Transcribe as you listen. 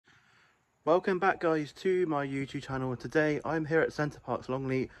Welcome back guys to my YouTube channel. Today I'm here at Parcs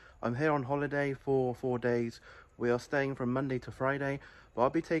Longleat. I'm here on holiday for 4 days. We are staying from Monday to Friday, but I'll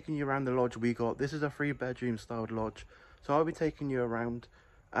be taking you around the lodge we got. This is a 3-bedroom styled lodge, so I'll be taking you around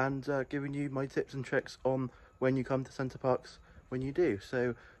and giving you my tips and tricks on when you come to Parcs when you do.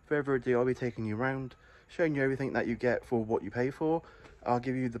 So further ado, I'll be taking you around, showing you everything that you get for what you pay for. I'll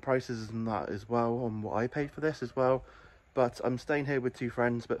give you the prices and that as well on what I paid for this as well. But I'm staying here with 2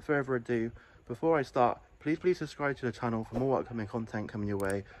 friends. But further ado, before I start, please subscribe to the channel for more upcoming content coming your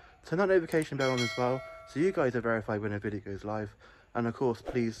way. Turn that notification bell on as well, so you guys are verified when a video goes live. And of course,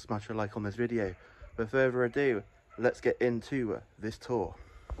 please smash a like on this video. But further ado, let's get into this tour.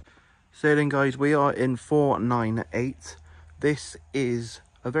 So then guys, we are in 498. This is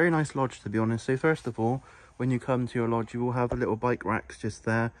a very nice lodge, to be honest. So first of all, when you come to your lodge, you will have a little bike racks just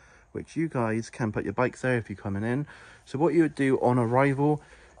there, which you guys can put your bikes there if you're coming in. So what you would do on arrival,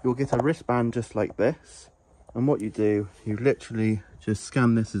 you'll get a wristband just like this, and what you do, you literally just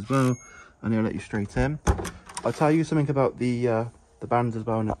scan this as well, and it'll let you straight in. I'll tell you something about the bands as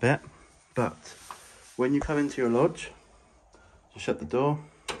well in a bit, but when you come into your lodge, just shut the door,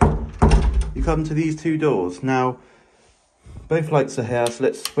 you come to these 2 doors. Now both lights are here, so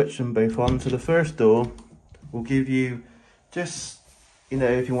let's switch them both on. So the first door will give you just, you know,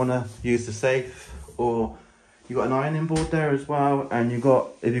 if you want to use the safe, or you got an ironing board there as well, and you got,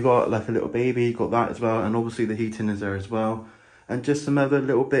 if you got like a little baby, you got that as well, and obviously the heating is there as well, and just some other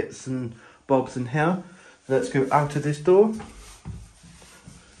little bits and bobs in here. Let's go out of this door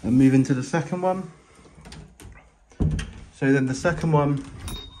and move into the second one. So then the second one,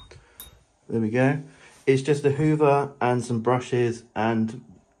 there we go, it's just a hoover and some brushes and,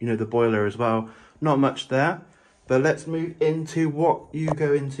 you know, the boiler as well. Not much there. But let's move into what you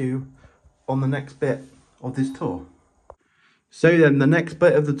go into on the next bit of this tour. So then the next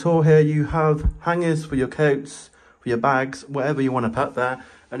bit of the tour here, you have hangers for your coats, for your bags, whatever you want to put there.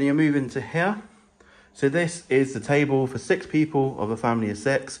 And you move into here. So this is the table for 6 people of a family of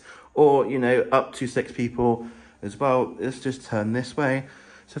 6, or, you know, up to 6 people as well. Let's just turn this way.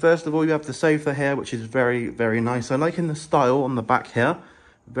 So first of all, you have the sofa here, which is very, very nice. I like in the style on the back here.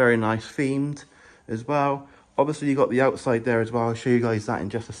 Very nice themed as well. Obviously you got the outside there as well. I'll show you guys that in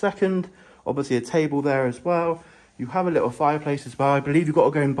just a second. Obviously a table there as well. You have a little fireplace as well. I believe you've got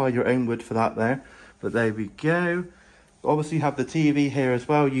to go and buy your own wood for that there. But there we go. Obviously you have the TV here as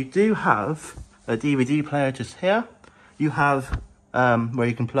well. You do have a DVD player just here. You have where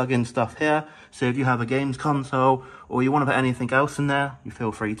you can plug in stuff here. So if you have a games console or you want to put anything else in there, you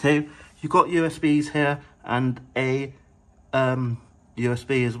feel free to. You've got USBs here and a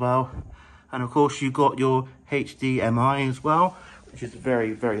USB as well. And of course you've got your HDMI as well, which is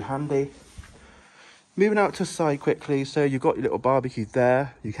very, very handy. Moving out to the side quickly, so you've got your little barbecue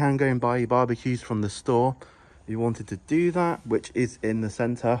there. You can go and buy your barbecues from the store if you wanted to do that, which is in the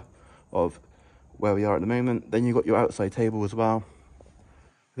centre of where we are at the moment. Then you've got your outside table as well.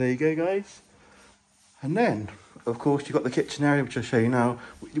 There you go guys. And then, of course, you've got the kitchen area, which I'll show you now.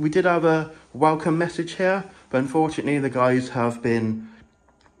 We did have a welcome message here, but unfortunately the guys have been,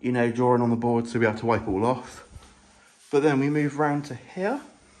 you know, drawing on the board, so we have to wipe it all off. But then we move round to here.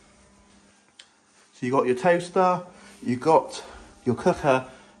 So you got your toaster, you got your cooker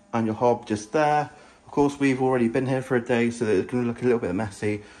and your hob just there. Of course, we've already been here for a day, so it's going to look a little bit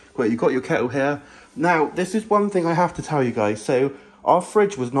messy. But you've got your kettle here. Now, this is one thing I have to tell you guys. So our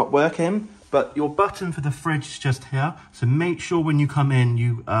fridge was not working, but your button for the fridge is just here. So make sure when you come in,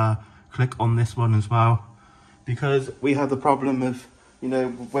 you click on this one as well, because we had the problem of, you know,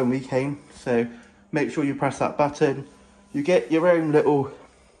 when we came. So make sure you press that button. You get your own little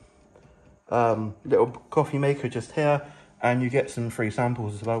coffee maker just here, and you get some free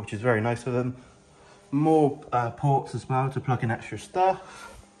samples as well, which is very nice of them. More ports as well to plug in extra stuff.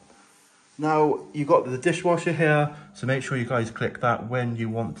 Now you got the dishwasher here, so make sure you guys click that when you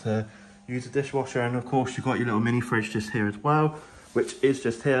want to use the dishwasher. And of course you've got your little mini fridge just here as well, which is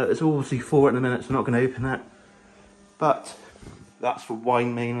just here. It's obviously full at the minute, so I'm not going to open it, but that's for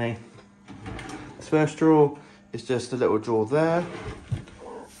wine mainly. This first drawer is just a little drawer there.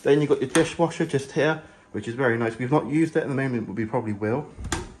 Then you've got your dishwasher just here, which is very nice. We've not used it at the moment, but we probably will.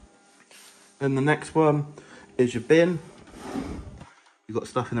 Then the next one is your bin. You've got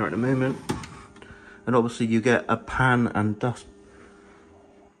stuff in there at the moment. And obviously you get a pan and dust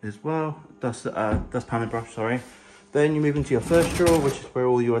as well. Dust pan and brush, sorry. Then you move into your first drawer, which is where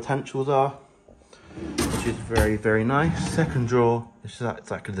all your utensils are, which is very, very nice. Second drawer is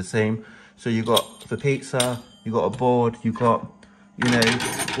exactly the same. So you've got the pizza, you've got a board, you've got, you know,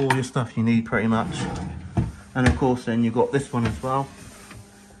 all your stuff you need pretty much. And of course then you've got this one as well.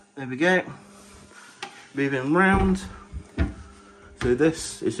 There we go. Moving round. So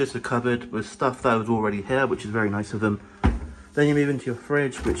this is just a cupboard with stuff that was already here, which is very nice of them. Then you move into your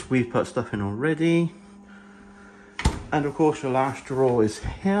fridge, which we've put stuff in already. And of course your last drawer is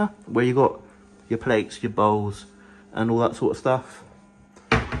here, where you got your plates, your bowls, and all that sort of stuff.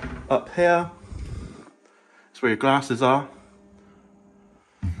 Up here, it's where your glasses are.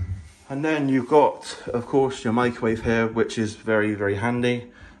 And then you've got, of course, your microwave here, which is very, very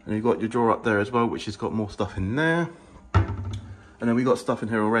handy. And you've got your drawer up there as well, which has got more stuff in there. And then we got stuff in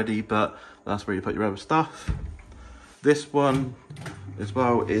here already, but that's where you put your other stuff. This one as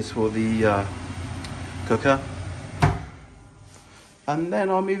well is for the cooker. And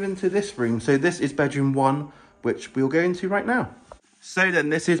then I'll move into this room. So this is bedroom 1, which we'll go into right now. So then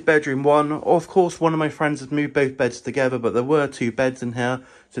this is bedroom 1. Of course, one of my friends has moved both beds together, but there were 2 beds in here.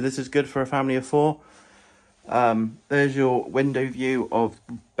 So this is good for a family of 4. There's your window view of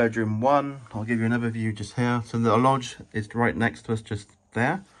bedroom 1. I'll give you another view just here. So the lodge is right next to us, just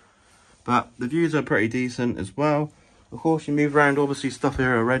there. But the views are pretty decent as well. Of course, you move around, obviously stuff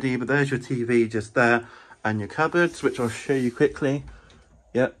here already, but there's your TV just there. And your cupboards, which I'll show you quickly.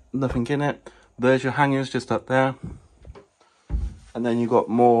 Yep, nothing in it. There's your hangers just up there. And then you've got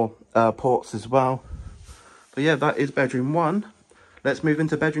more ports as well. But yeah, that is bedroom 1. Let's move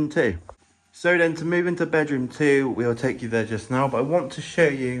into bedroom 2. So then to move into bedroom 2, we'll take you there just now. But I want to show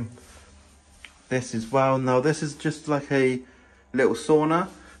you this as well. Now this is just like a little sauna.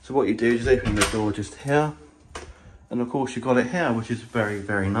 So what you do is open the door just here. And of course you've got it here, which is very,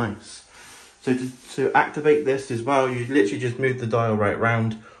 very nice. So to activate this as well, you literally just move the dial right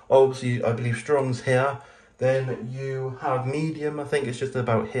round. Obviously, I believe strong's here. Then you have medium, I think it's just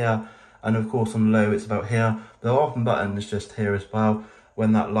about here. And of course on low, it's about here. The off button is just here as well,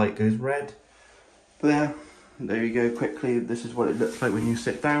 when that light goes red. There you go, quickly. This is what it looks like when you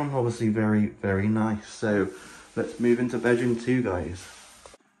sit down. Obviously very, very nice. So let's move into bedroom 2, guys.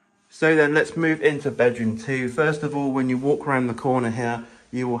 So then let's move into bedroom 2. First of all, when you walk around the corner here,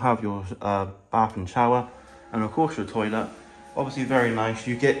 you will have your bath and shower, and of course your toilet. Obviously very nice.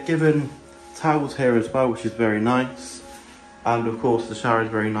 You get given towels here as well, which is very nice. And of course the shower is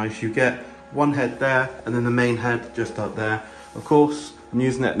very nice. You get one head there, and then the main head just up there. Of course, I'm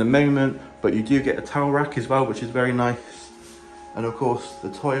using it at the moment, but you do get a towel rack as well, which is very nice. And of course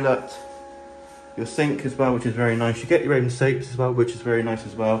the toilet, your sink as well, which is very nice. You get your own soaps as well, which is very nice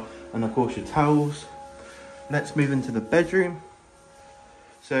as well. And of course your towels. Let's move into the bedroom.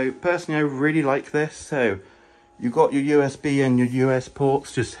 So personally, I really like this. So you've got your USB and your US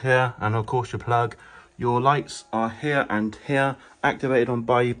ports just here, and of course your plug. Your lights are here and here, activated on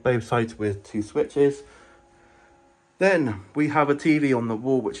by both sides with 2 switches. Then we have a TV on the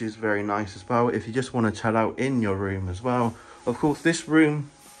wall, which is very nice as well, if you just want to chill out in your room as well. Of course, this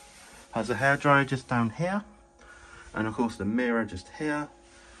room has a hairdryer just down here, and of course the mirror just here.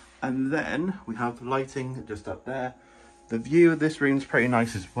 And then we have lighting just up there. The view of this room is pretty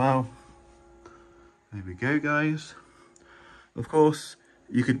nice as well. There we go, guys. Of course,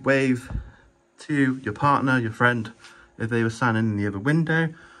 you could wave to your partner, your friend, if they were standing in the other window.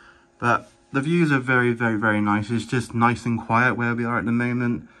 But the views are very, very, very nice. It's just nice and quiet where we are at the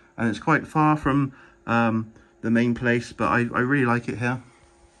moment. And it's quite far from the main place, but I really like it here.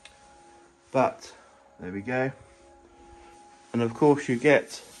 But there we go. And of course you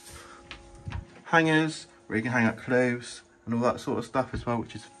get hangers where you can hang up clothes and all that sort of stuff as well,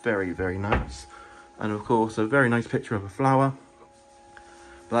 which is very, very nice. And of course a very nice picture of a flower.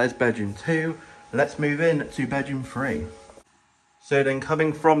 But that is bedroom 2. Let's move in to bedroom 3. So then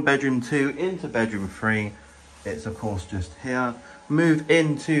coming from bedroom 2 into bedroom 3, it's of course just here. Move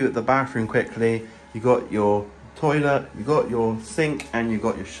into the bathroom quickly. You got your toilet, you got your sink, and you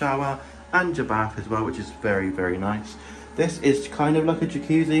got your shower and your bath as well, which is very, very nice. This is kind of like a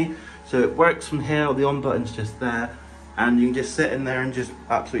jacuzzi. So it works from here, the on button's just there, and you can just sit in there and just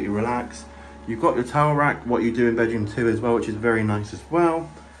absolutely relax. You've got your towel rack, what you do in bedroom 2 as well, which is very nice as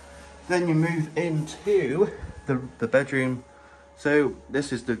well. Then you move into the bedroom. So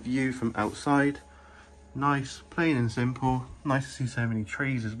this is the view from outside. Nice, plain and simple. Nice to see so many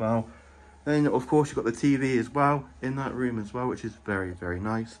trees as well. Then of course you've got the TV as well in that room as well, which is very, very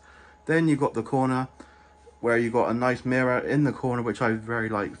nice. Then you've got the corner where you got a nice mirror in the corner, which I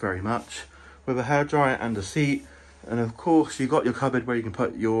like very much, with a hairdryer and a seat. And of course you got your cupboard where you can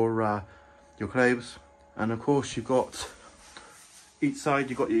put your clothes. And of course you've got each side,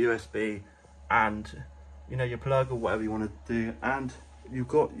 you've got your USB and your plug or whatever you want to do, and you've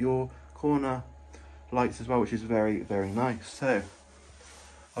got your corner lights as well, which is very, very nice. So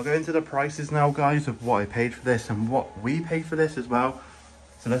I'll go into the prices now, guys, of what I paid for this and what we paid for this as well.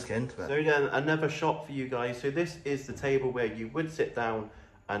 So let's get into it. So again, another shot for you guys. So this is the table where you would sit down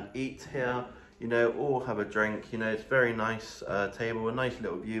and eat here, you know, or have a drink. You know, it's very nice table, a nice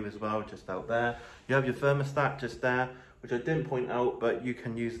little view as well, just out there. You have your thermostat just there, which I didn't point out, but you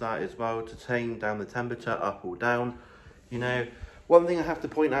can use that as well to tame down the temperature up or down. You know, one thing I have to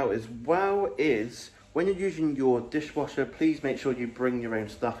point out as well is when you're using your dishwasher, please make sure you bring your own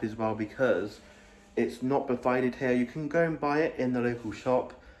stuff as well, because it's not provided here. You can go and buy it in the local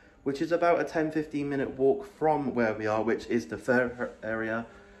shop, which is about a 10-15 minute walk from where we are, which is the fair area,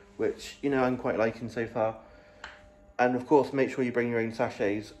 which, you know, I'm quite liking so far. And of course, make sure you bring your own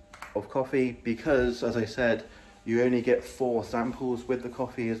sachets of coffee, because as I said, you only get 4 samples with the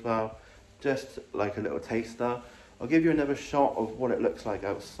coffee as well, just like a little taster. I'll give you another shot of what it looks like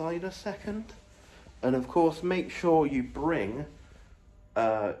outside a second. And of course, make sure you bring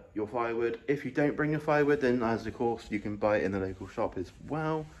your firewood. If you don't bring your firewood, then as of course you can buy it in the local shop as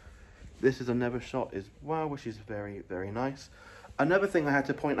well. This is another shot as well, which is very, very nice. Another thing I had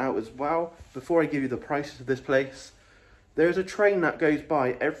to point out as well, before I give you the prices of this place, there's a train that goes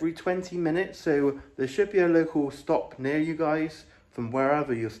by every 20 minutes, so there should be a local stop near you guys from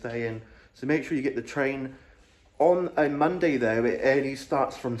wherever you're staying. So make sure you get the train. On a Monday though, it only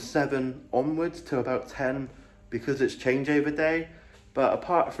starts from 7 onwards to about 10, because it's changeover day. But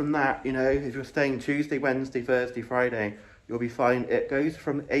apart from that, you know, if you're staying Tuesday, Wednesday, Thursday, Friday, you'll be fine. It goes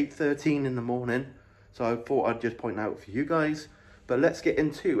from 8:13 in the morning. So I thought I'd just point out for you guys. But let's get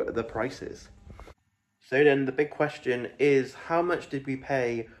into the prices. So then the big question is, how much did we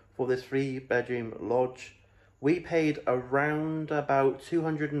pay for this 3-bedroom lodge? We paid around about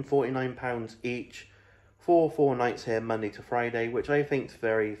 £249 each for 4 nights here, Monday to Friday, which I think is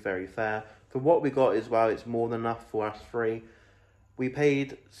very, very fair. For what we got as well, it's more than enough for us 3. We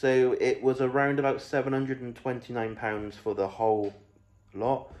paid, so it was around about £729 for the whole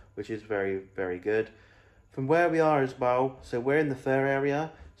lot, which is very, very good. From where we are as well, so we're in the fair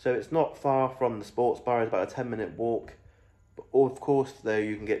area, so it's not far from the sports bar. It's about a 10-minute walk. But of course, though,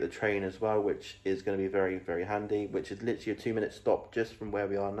 you can get the train as well, which is going to be very, very handy, which is literally a 2-minute stop just from where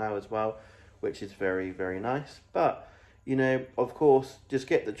we are now as well, which is very, very nice. But, you know, of course, just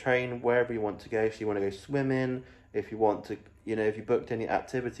get the train wherever you want to go. If you want to go swimming, if you want to, you know, if you booked any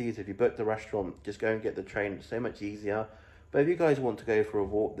activities, if you booked a restaurant, just go and get the train. It's so much easier. But if you guys want to go for a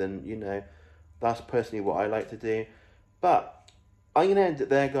walk, then, you know, that's personally what I like to do. But I'm going to end it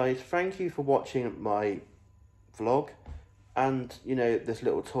there, guys. Thank you for watching my vlog and, you know, this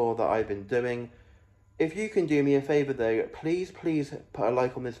little tour that I've been doing. If you can do me a favour though, please put a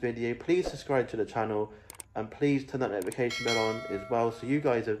like on this video. Please subscribe to the channel. And please turn that notification bell on as well, so you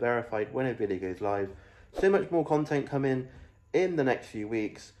guys are verified when a video goes live. So much more content coming in the next few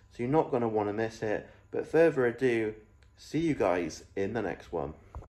weeks, so you're not going to want to miss it. But further ado, see you guys in the next one.